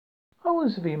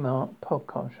Hours of email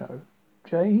podcast show.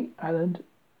 J.allen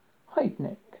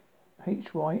Hynek,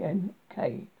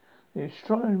 Hynk, the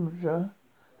astronomer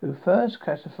who first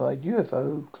classified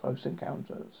UFO close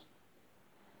encounters.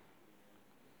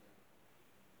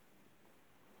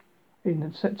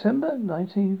 In September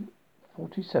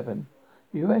 1947,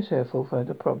 U.S. Air Force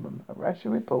had a problem. A rash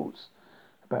of reports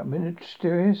about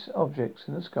mysterious objects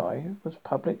in the sky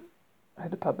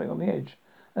had the public on the edge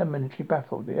and military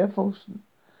baffled. The Air Force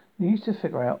needs to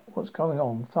figure out what's going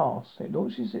on fast. It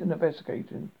launches an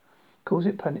investigation, calls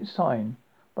it Planet Sign.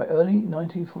 By early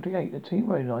 1948, the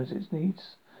team realized it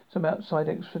needs some outside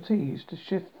expertise to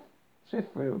sift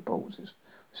through reports it's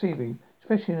receiving,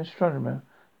 especially an astronomer,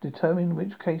 determine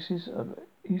which cases are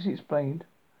easily explained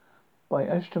by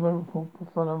astronomical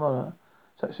phenomena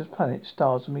such as planets,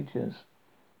 stars, and meteors.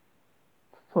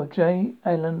 For J.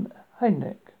 Allen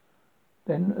Hynek,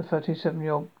 then a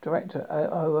 37-year-old director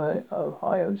at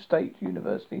Ohio State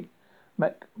University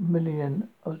Macmillan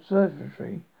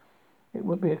Observatory, it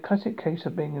would be a classic case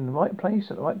of being in the right place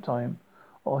at the right time,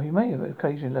 or he may have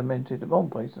occasionally lamented the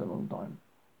wrong place at the wrong time.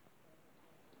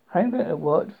 Hynek had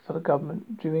worked for the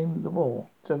government during the war,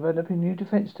 developing new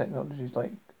defense technologies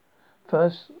like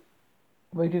first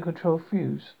radio control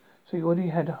fuse, so he already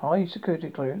had high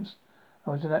security clearance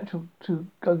and was a natural to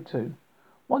go to.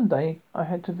 One day I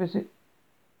had a visit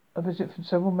from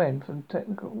several men from the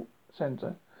technical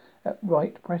center at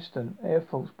Wright Preston Air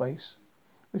Force Base,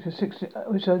 which was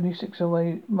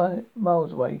only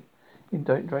miles away in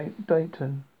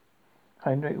Dayton.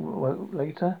 Heinrich wrote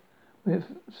later, with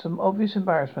some obvious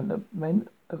embarrassment, the men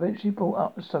eventually brought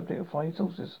up the subject of flying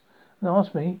saucers and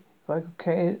asked me if I could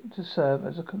care to serve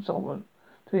as a consultant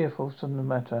to the Air Force on the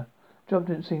matter. The job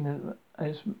didn't seem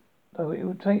as though it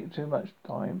would take too much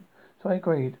time, so I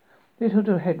agreed. Little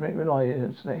did Henrik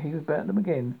realize that he was about to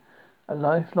begin a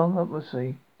lifelong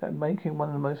odyssey that would make him one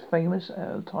of the most famous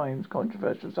at the time's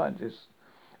controversial scientists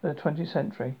of the 20th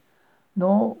century.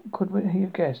 Nor could he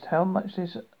have guessed how much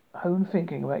this home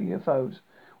thinking about UFOs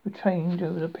would change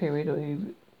over the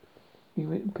period he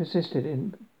persisted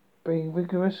in bringing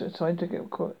rigorous scientific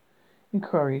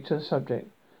inquiry to the subject.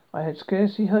 I had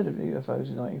scarcely heard of UFOs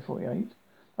in 1948,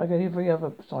 like every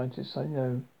other scientist I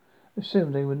know.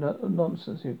 Assumed they were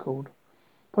nonsense, he called.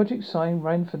 Project Sign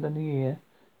ran for the year,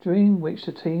 during which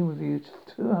the team reviewed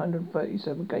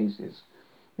 237 cases.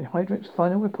 In Hydrek's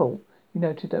final report, he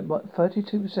noted that about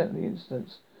 32% of the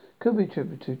incidents could be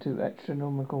attributed to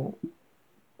astronomical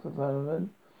phenomena,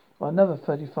 while another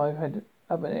 35 had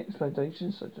other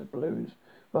explanations such as balloons,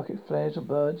 rocket flares, or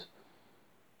birds.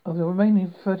 Of the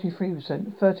remaining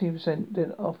 33%, 13%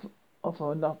 didn't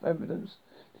offer enough evidence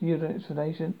to yield an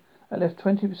explanation. It left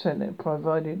 20% that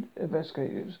provided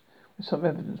investigators with some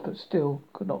evidence but still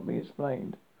could not be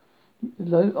explained.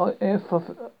 The Air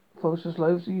Force was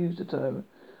loath to use the term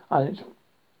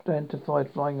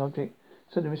unidentified flying object,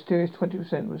 so the mysterious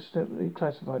 20% was simply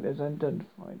classified as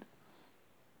unidentified.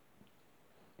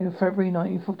 In February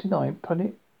 1949,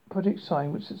 Project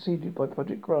Sign was succeeded by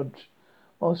Project Grudge.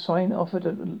 While Sign offered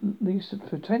at least a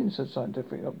pretense of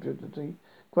scientific objectivity,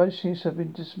 Grudge seems to have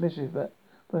been dismissive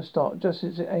from the start, just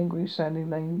as the angry-sounding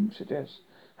name suggests.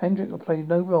 Hendrick played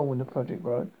no role in the project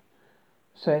work.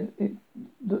 Said it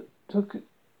took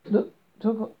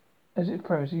as its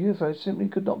premise a UFO simply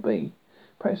could not be.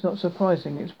 Perhaps not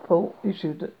surprising, its report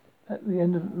issued at the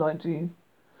end of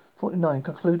 1949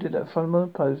 concluded that the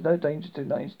phenomenon posed no danger to the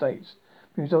United States.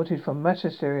 It resulted from mass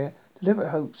hysteria,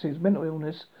 deliberate hoaxes, mental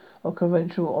illness, or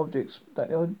conventional objects that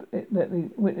the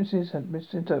witnesses had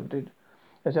misinterpreted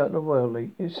as otherworldly.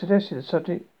 It suggested the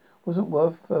subject wasn't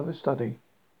worth further study.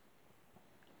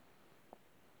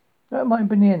 That might have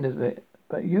been the end of it,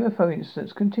 but UFO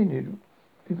incidents continued,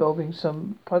 involving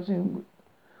some puzzling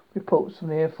reports from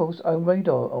the Air Force's own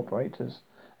radar operators,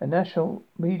 and national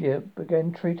media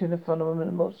began treating the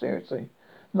phenomenon more seriously.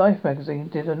 Life magazine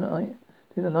did a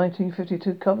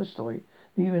 1952 cover story,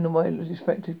 even the widely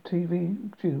respected TV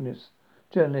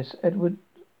journalist Edward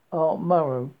R.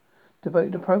 Murrow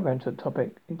devoted a program to the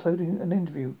topic, including an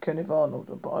interview with Kenneth Arnold,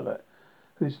 a pilot,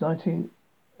 whose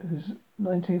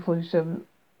 1947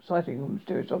 sighting of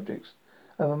mysterious objects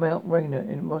over Mount Rainier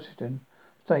in Washington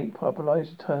State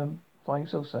popularized the term flying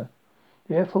saucer.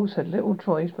 The Air Force had little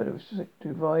choice but to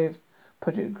revive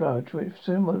Project Grudge, which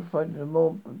soon modified a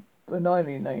more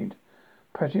benignly named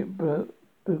Project Blue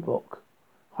Book.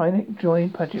 Hynek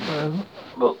joined Project Blue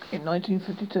Book in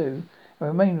 1952 and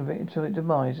remained with it until its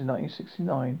demise in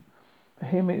 1969. For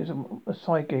him, it was a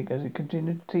side gig as he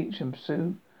continued to teach and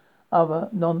pursue other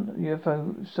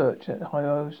non-UFO research at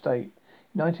Ohio State.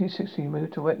 In 1960, he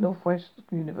moved to Northwest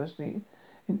University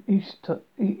in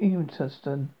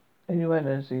Evanston,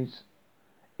 innuendities,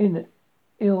 in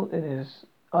illness,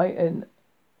 ILLINOIOS,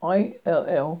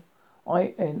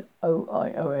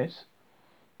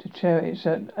 to chair its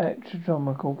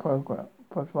astronomical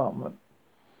department.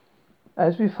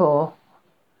 As before,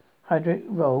 Hendrick's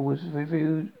role was to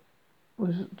review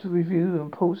the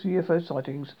reports of UFO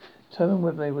sightings, determine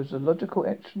whether there was a logical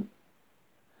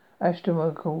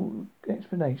astronomical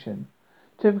explanation.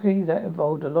 Typically, that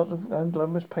involved a lot of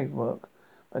unglamorous paperwork,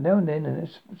 but now and then, in a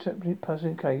separately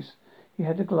puzzling case, he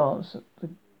had the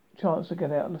chance to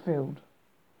get out of the field.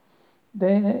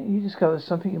 Then he discovered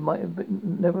something he might have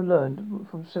never learned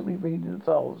from simply reading the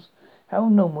files. How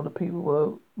normal the people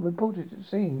were reported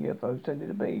seeing UFOs tended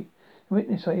to be. The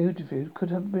witness I interviewed could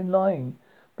have been lying,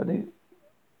 but they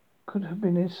could have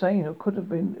been insane or could have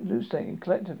been hallucinating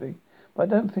collectively. But I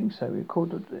don't think so, he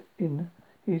recorded in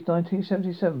his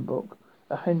 1977 book,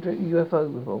 The Hendrick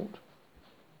UFO Report.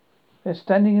 Their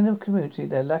standing in the community,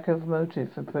 their lack of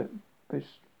motive for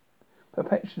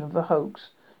perpetration of the hoax,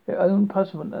 their own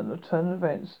puzzlement at the turn of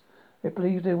events they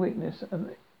believed they witnessed,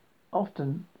 and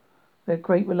often their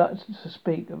great reluctance to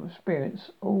speak of experience,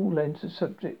 all lend to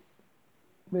subject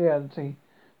reality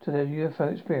to their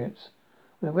UFO experience.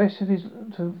 For the rest of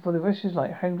his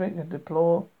life, Hendrick had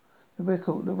deplored the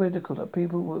ridicule that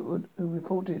people who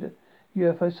reported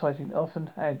UFO sightings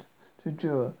often had to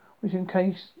endure, which in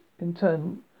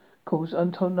turn caused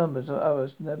untold numbers of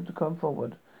others never to come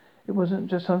forward. It wasn't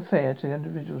just unfair to the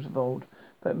individuals involved,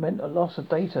 but it meant a loss of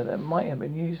data that might have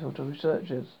been useful to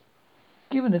researchers.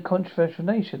 Given the controversial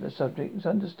nature of the subject, it's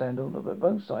understandable that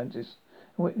both scientists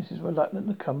and witnesses were reluctant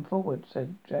to come forward,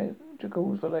 said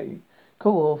Jules Vallée,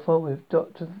 co-author with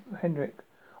Dr. Hendrick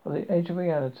of The Edge of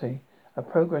Reality, a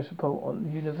progress report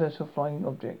on universal flying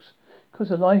objects. Because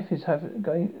the life is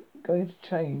going to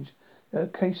change, there are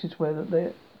cases where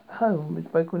their home is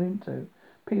broken into.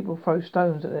 People throw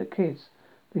stones at their kids.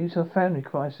 These are family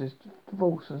crises,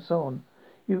 divorce, and so on.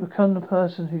 You become the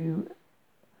person who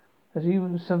has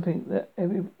even something that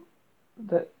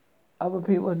other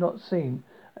people have not seen.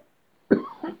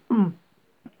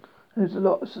 There's a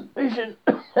lot of suspicion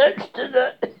attached to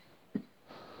that.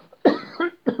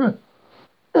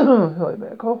 Sorry,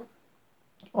 better cough.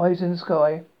 Eyes in the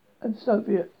sky and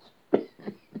Soviets.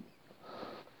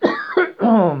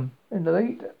 In the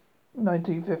late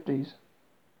 1950s,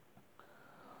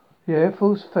 the Air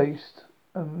Force faced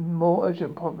a more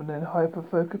urgent problem than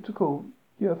hypothetical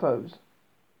UFOs.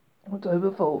 October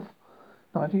 4th,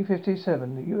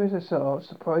 1957, the USSR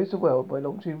surprised the world by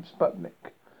launching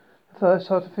Sputnik, the first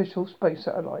artificial space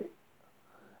satellite,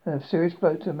 and a serious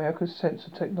blow to America's sense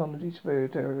of technology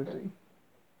superiority.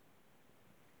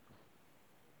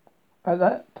 At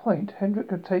that point, Hendrick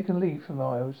had taken leave from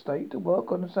Iowa State to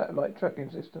work on a satellite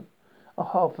tracking system at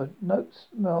Harvard, notes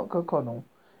Mark O'Connell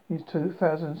in his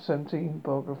 2017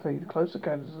 biography, The Close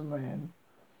Encounters of Man.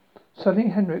 Suddenly,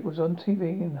 Hendrick was on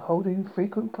TV and holding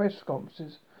frequent press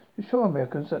conferences to assure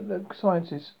Americans that the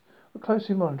scientists were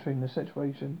closely monitoring the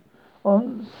situation.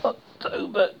 On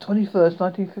October 21st,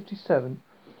 1957,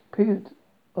 appeared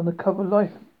on the cover of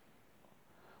Life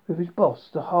with his boss,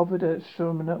 the Harvard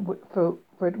astronomer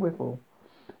Fred Whipple,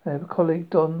 and their colleague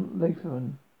Don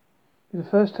Leiferman. It was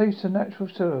the first taste of natural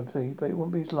celebrity, but it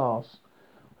won't be his last.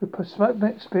 With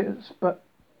Sputnik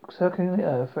circling the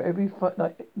Earth for every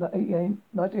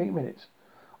 98 minutes,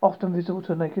 often visible to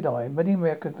the naked eye, many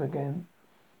Americans began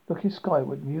looking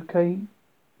skyward. UK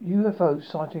UFO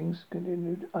sightings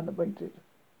continued unabated.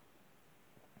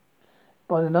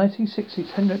 By the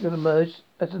 1960s, Hendrick had emerged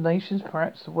as the nation's,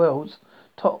 perhaps the world's,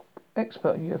 top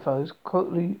expert in UFOs,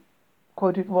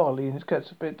 quoted widely in his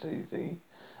capacity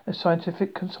as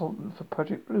scientific consultant for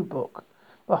Project Blue Book.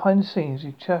 Behind the scenes,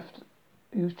 he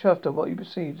was chuffed at what he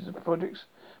perceived as the project's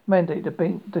mandate to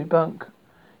debunk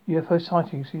UFO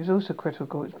sightings. He was also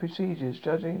critical of its procedures,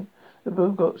 judging the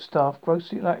Blue Book staff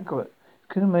grossly inaccurate.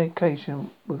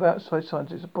 Communication with outside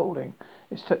scientists appalling.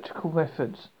 Its technical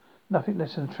methods, nothing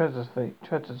less than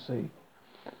tragedy.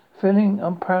 Feeling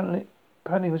apparently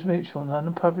was mutual, an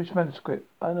unpublished manuscript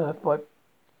unearthed by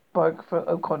biographer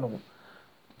O'Connell.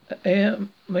 Air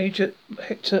Major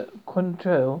Hector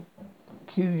Quintanilla,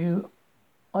 Quintanilla,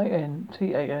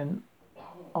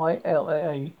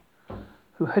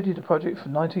 who headed the project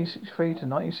from 1963 to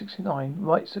 1969,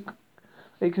 writes that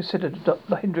he considered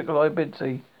the Hendrick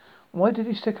liability. Why did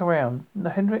he stick around?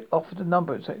 Hendrick offered a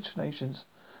number of explanations,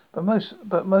 but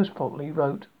most probably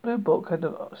wrote, Blue Book had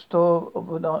a store of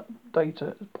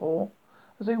data as poor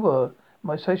as they were.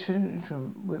 My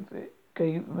association with it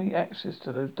gave me access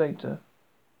to those data.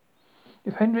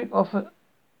 If Hendrick offered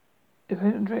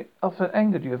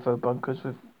angered UFO bunkers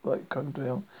with like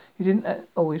Condell, he didn't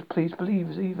always please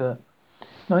believers either.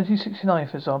 1969,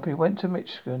 for example, he went to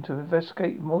Michigan to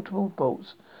investigate multiple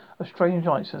reports of strange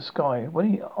lights in the sky. When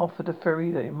he offered a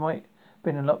theory that it might have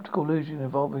been an optical illusion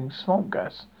involving swamp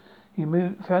gas,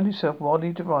 found himself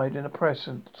widely derided in the press,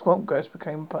 and swamp gas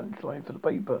became a punchline for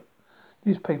the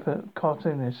newspaper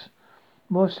cartoonists.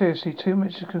 More seriously, two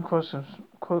Michigan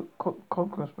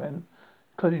congressmen,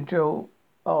 including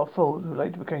Ford, who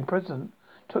later became president,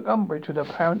 took umbrage with the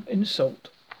apparent insult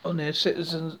on their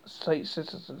state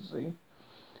citizenry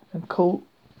and called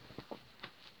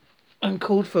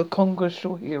for a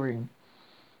congressional hearing.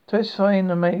 Testifying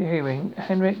in the hearing,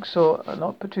 Henrik saw an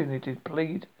opportunity to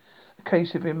plead a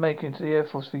case he'd been making to the Air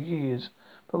Force for years,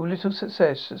 but with little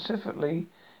success. Specifically,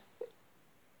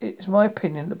 it's my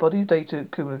opinion the body of data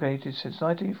accumulated since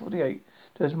 1948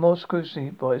 deserves more scrutiny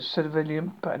by a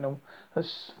civilian panel of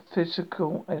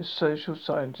physical and social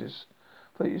scientists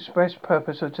for the express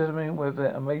purpose of determining whether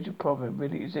a major problem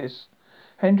really exists.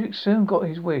 Hendricks soon got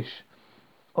his wish,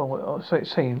 or so it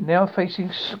seemed. Now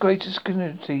facing greater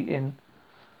scrutiny in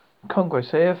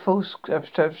Congress, the Air Force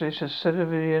established a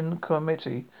civilian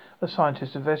committee of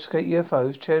scientists to investigate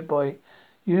UFOs, chaired by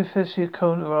University of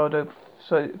Colorado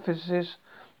physicist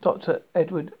Dr.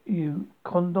 Edward U.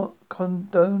 Condon,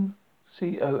 Condon.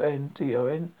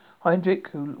 Heinrich,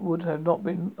 who would have not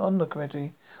been on the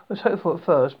committee, was hopeful at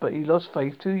first, but he lost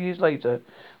faith 2 years later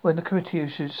when the committee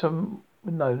issued something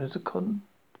known as the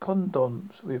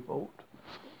Condon's report.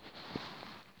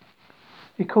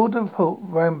 He called the report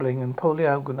rambling and poorly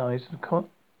organized, and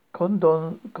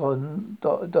Condon's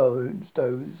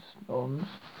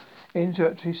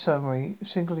introductory summary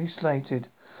singly stated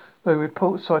the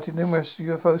report cited numerous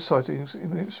UFO sightings in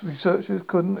which researchers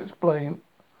couldn't explain.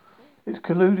 It's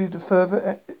concluded a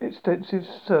further extensive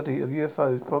study of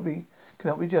UFOs probably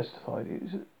cannot be justified.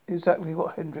 It's exactly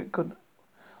what Hendrick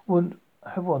wouldn't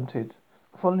have wanted.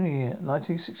 The following year,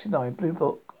 1969,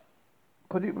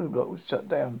 Project Blue Book was shut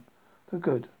down for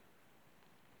good.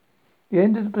 The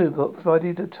end of the Blue Book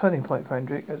provided a turning point for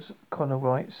Hendrick, as Connor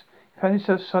writes. He found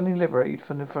himself suddenly liberated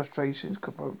from the frustrations,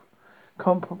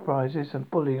 compromises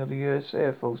and bullying of the U.S.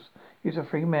 Air Force. He was a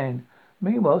free man.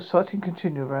 Meanwhile, sightings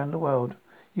continued around the world.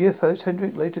 UFOs,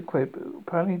 Hendrick later quipped,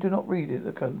 apparently do not read it,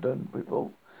 the Condon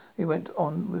report. He went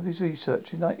on with his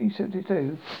research. In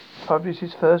 1972, he published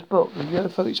his first book, The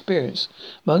UFO Experience.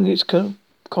 Among its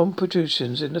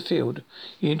contributions in the field,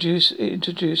 he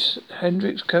introduced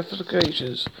Hendrick's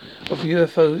classifications of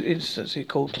UFO incidents he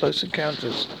called close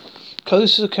encounters.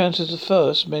 Close encounters at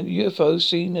first meant UFOs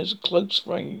seen as close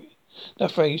range.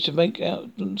 Enough range to make out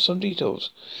some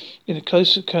details. In a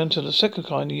close encounter of the second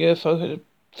kind, the UFO had a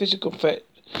physical threat,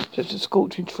 such as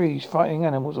scorching trees, frightening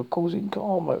animals, or causing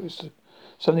car motors to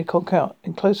suddenly conk out.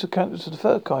 In close encounters of the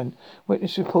third kind,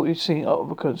 witnesses reported seeing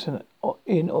occupants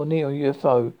in or near a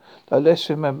UFO, though less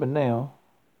remembered now.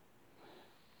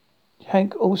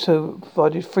 Hank also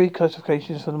provided 3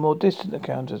 classifications for the more distant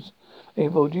encounters. They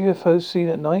involved UFOs seen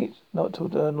at night,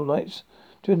 nocturnal lights,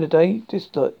 during the day,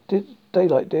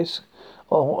 daylight disc,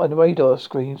 or on radar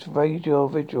screens, radio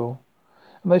visual.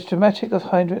 The most dramatic of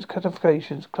Hendrick's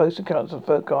classifications, Close Encounters of the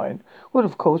Third Kind, would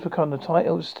of course become the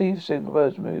title of Steve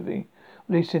Spielberg's movie,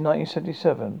 released in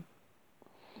 1977.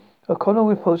 O'Connell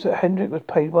reports that Hendrick was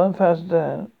paid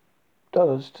 $1,000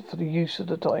 for the use of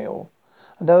the title,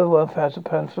 another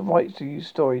 £1,000 for the rights to use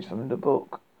stories from the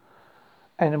book,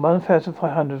 and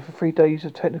 $1,500 for 3 days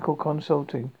of technical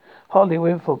consulting. Hardly a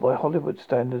windfall by Hollywood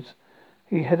standards.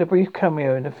 He had a brief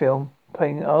cameo in the film,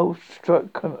 playing an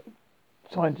awestruck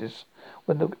scientist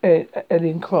when the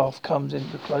alien craft comes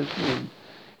into close view.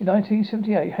 In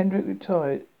 1978, Hendrick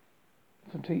retired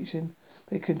from teaching,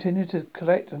 but he continued to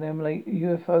collect and evaluate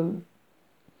UFO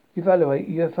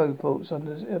reports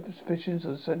under the auspices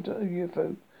of the Center of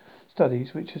UFO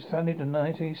Studies, which was founded in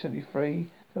 1973.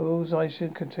 The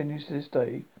organization continues to this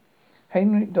day.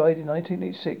 Hendrick died in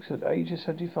 1986 at the age of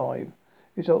 75.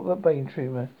 Result of a brain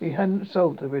tumor. He hadn't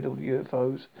solved the riddle of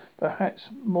UFOs. Perhaps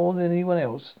more than anyone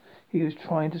else, he was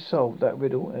trying to solve that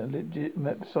riddle in a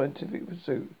legitimate scientific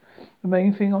pursuit. The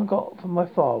main thing I got from my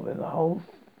father and the whole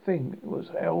thing was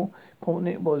how important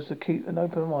it was to keep an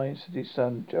open mind, said his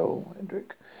son, Joel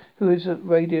Hendrick, who is a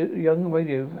young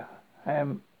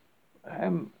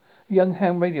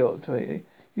ham radio operator.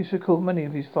 Used to recall many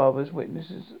of his father's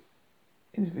witnesses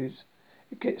interviews.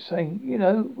 He kept saying,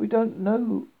 we don't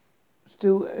know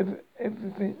still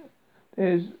everything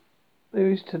there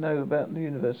is to know about the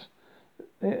universe.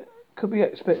 There could be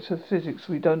aspects of physics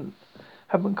we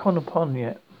haven't come upon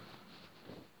yet.